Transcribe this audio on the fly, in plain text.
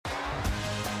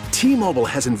T-Mobile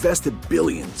has invested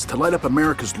billions to light up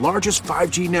America's largest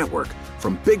 5G network,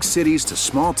 from big cities to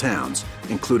small towns,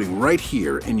 including right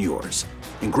here in yours.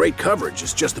 And great coverage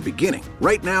is just the beginning.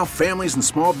 Right now, families and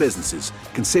small businesses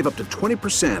can save up to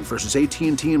 20% versus AT&T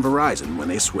and Verizon when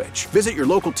they switch. Visit your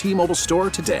local T-Mobile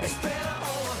store today.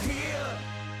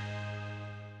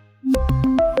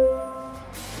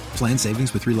 Plan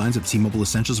savings with 3 lines of T-Mobile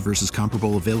Essentials versus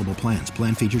comparable available plans.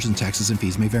 Plan features and taxes and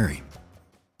fees may vary.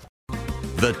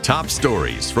 The top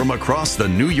stories from across the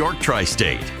New York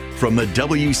tri-state from the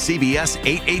WCBS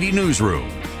 880 newsroom.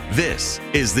 This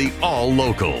is the All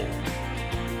Local.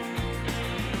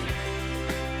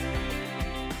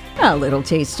 A little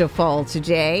taste of fall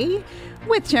today.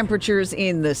 With temperatures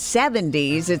in the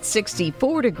 70s, it's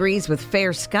 64 degrees with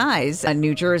fair skies. A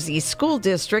New Jersey school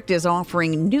district is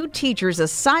offering new teachers a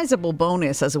sizable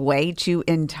bonus as a way to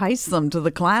entice them to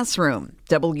the classroom.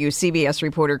 WCBS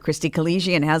reporter Christy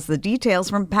Collegian has the details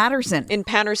from Paterson. In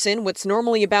Paterson, what's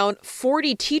normally about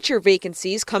 40 teacher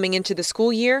vacancies coming into the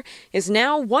school year is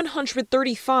now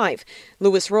 135.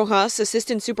 Luis Rojas,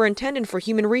 Assistant Superintendent for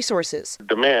Human Resources.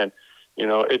 Demand,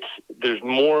 there's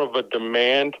more of a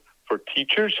demand for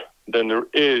teachers than there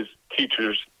is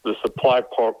teachers. The supply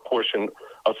portion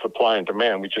of supply and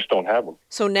demand, we just don't have them.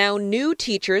 So now new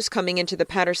teachers coming into the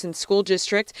Paterson School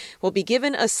District will be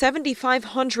given a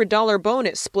 $7,500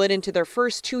 bonus split into their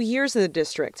first 2 years in the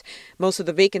district. Most of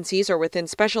the vacancies are within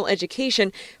special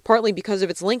education, partly because of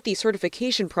its lengthy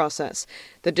certification process.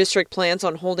 The district plans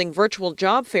on holding virtual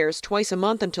job fairs twice a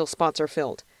month until spots are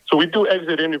filled. So we do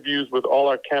exit interviews with all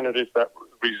our candidates that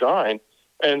resign.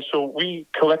 And so we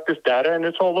collect this data, and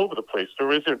it's all over the place.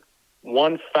 There isn't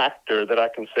one factor that I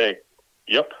can say,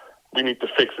 yep, we need to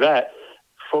fix that.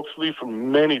 Folks leave for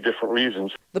many different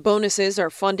reasons. The bonuses are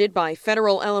funded by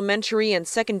federal elementary and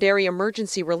secondary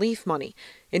emergency relief money.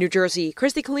 In New Jersey,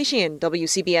 Christy Collegian,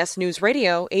 WCBS News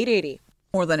Radio 880.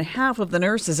 More than half of the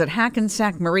nurses at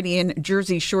Hackensack Meridian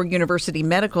Jersey Shore University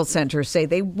Medical Center say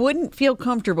they wouldn't feel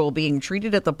comfortable being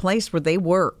treated at the place where they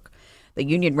work. The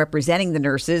union representing the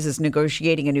nurses is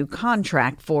negotiating a new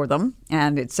contract for them,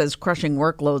 and it says crushing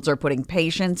workloads are putting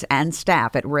patients and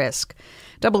staff at risk.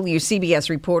 WCBS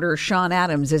reporter Sean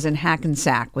Adams is in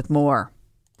Hackensack with more.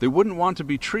 They wouldn't want to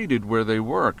be treated where they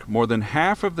work. More than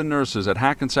half of the nurses at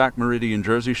Hackensack Meridian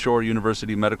Jersey Shore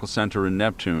University Medical Center in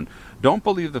Neptune don't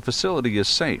believe the facility is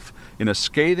safe. In a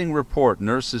scathing report,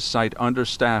 nurses cite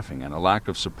understaffing and a lack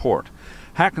of support.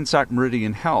 Hackensack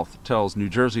Meridian Health tells New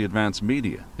Jersey Advance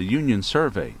Media the union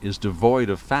survey is devoid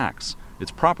of facts.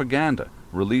 It's propaganda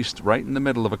released right in the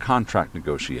middle of a contract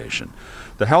negotiation.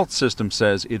 The health system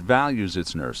says it values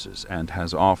its nurses and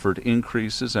has offered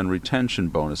increases and retention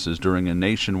bonuses during a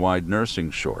nationwide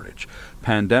nursing shortage.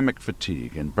 Pandemic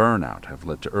fatigue and burnout have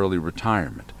led to early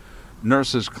retirement.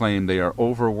 Nurses claim they are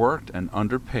overworked and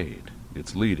underpaid.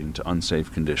 It's leading to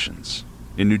unsafe conditions.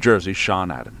 In New Jersey, Sean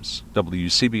Adams,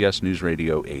 WCBS News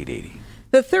Radio 880.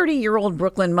 The 30-year-old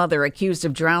Brooklyn mother accused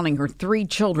of drowning her 3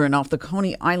 children off the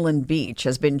Coney Island beach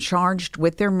has been charged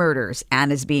with their murders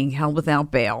and is being held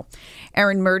without bail.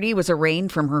 Erin Murdy was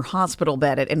arraigned from her hospital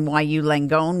bed at NYU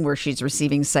Langone, where she's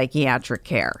receiving psychiatric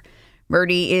care.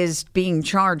 Murdy is being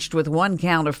charged with 1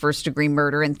 count of first-degree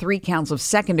murder and 3 counts of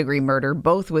second-degree murder,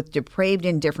 both with depraved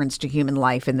indifference to human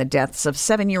life in the deaths of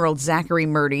 7-year-old Zachary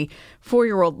Murdy,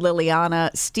 4-year-old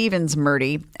Liliana Stevens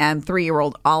Murdy, and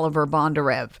 3-year-old Oliver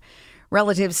Bondarev.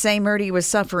 Relatives say Murdy was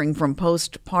suffering from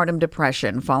postpartum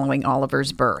depression following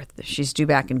Oliver's birth. She's due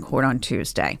back in court on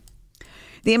Tuesday.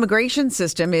 The immigration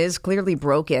system is clearly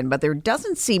broken, but there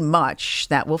doesn't seem much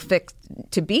that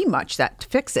to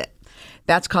fix it.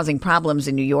 That's causing problems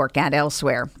in New York and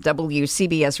elsewhere.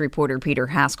 WCBS reporter Peter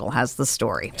Haskell has the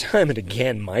story. Time and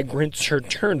again, migrants are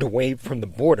turned away from the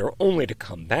border only to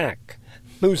come back.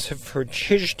 Muzaffar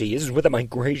Chishti is with the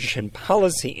Migration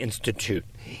Policy Institute.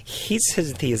 He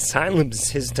says the asylum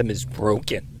system is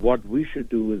broken. What we should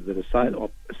do is that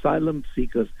asylum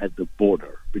seekers at the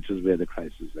border, which is where the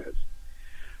crisis is,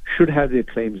 should have their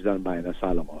claims done by an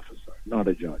asylum officer, not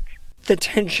a judge. The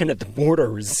tension at the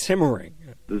border is simmering.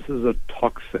 This is a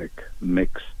toxic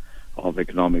mix of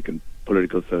economic and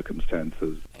political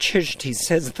circumstances. Chishti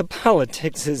says the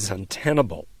politics is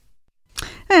untenable.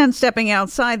 And stepping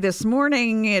outside this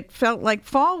morning, it felt like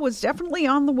fall was definitely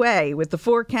on the way. With the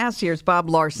forecast, here's Bob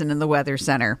Larson in the Weather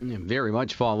Center. Very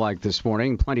much fall-like this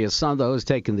morning. Plenty of sun, though, is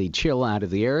taking the chill out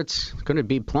of the air. It's going to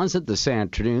be pleasant this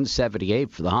afternoon, 78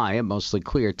 for the high, and mostly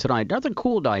clear tonight. Another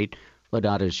cool night. but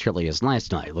not as chilly as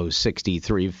last night. Low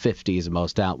 63, 50s in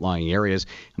most outlying areas,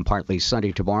 and partly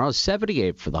sunny tomorrow.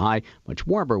 78 for the high. Much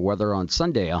warmer weather on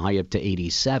Sunday, a high up to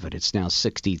 87. It's now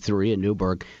 63 in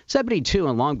Newburgh, 72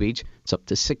 in Long Beach. It's up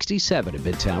to 67 in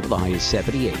Midtown with a high of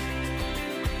 78.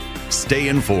 Stay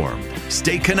informed.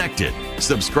 Stay connected.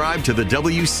 Subscribe to the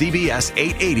WCBS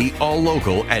 880 All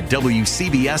Local at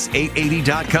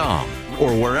WCBS880.com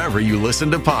or wherever you listen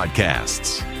to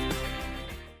podcasts.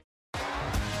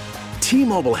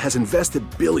 T-Mobile has invested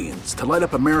billions to light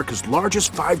up America's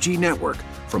largest 5G network,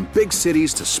 from big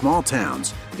cities to small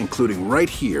towns, including right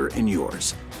here in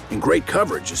yours. And great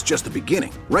coverage is just the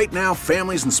beginning. Right now,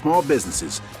 families and small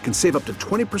businesses can save up to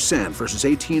 20% versus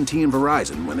AT&T and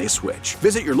Verizon when they switch.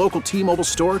 Visit your local T-Mobile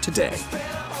store today.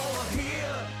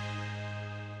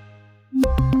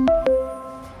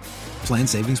 Plan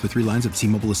savings with 3 lines of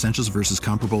T-Mobile Essentials versus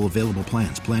comparable available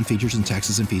plans. Plan features and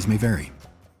taxes and fees may vary.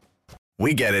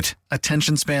 We get it.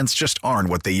 Attention spans just aren't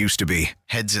what they used to be.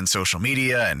 Heads in social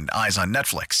media and eyes on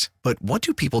Netflix. But what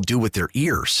do people do with their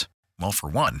ears? Well, for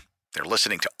one, they're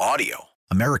listening to audio.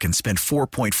 Americans spend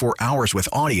 4.4 hours with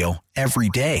audio every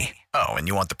day. Oh, and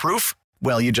you want the proof?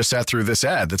 Well, you just sat through this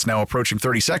ad that's now approaching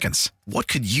 30 seconds. What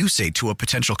could you say to a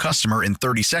potential customer in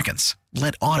 30 seconds?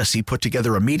 Let Odyssey put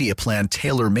together a media plan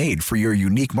tailor-made for your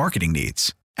unique marketing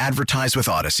needs. Advertise with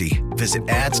Odyssey. Visit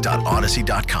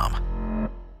ads.odyssey.com.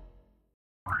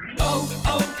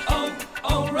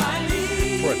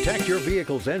 O'Reilly. Protect your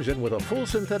vehicle's engine with a full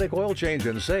synthetic oil change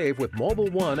and save with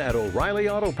Mobil 1 at O'Reilly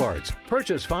Auto Parts.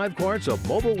 Purchase 5 quarts of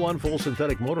Mobil 1 full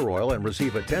synthetic motor oil and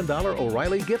receive a $10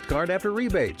 O'Reilly gift card after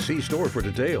rebate. See store for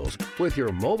details. With your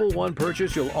Mobil 1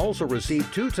 purchase, you'll also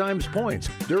receive 2 times points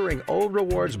during O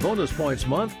Rewards Bonus Points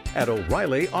Month at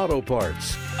O'Reilly Auto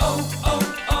Parts.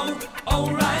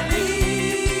 O'Reilly.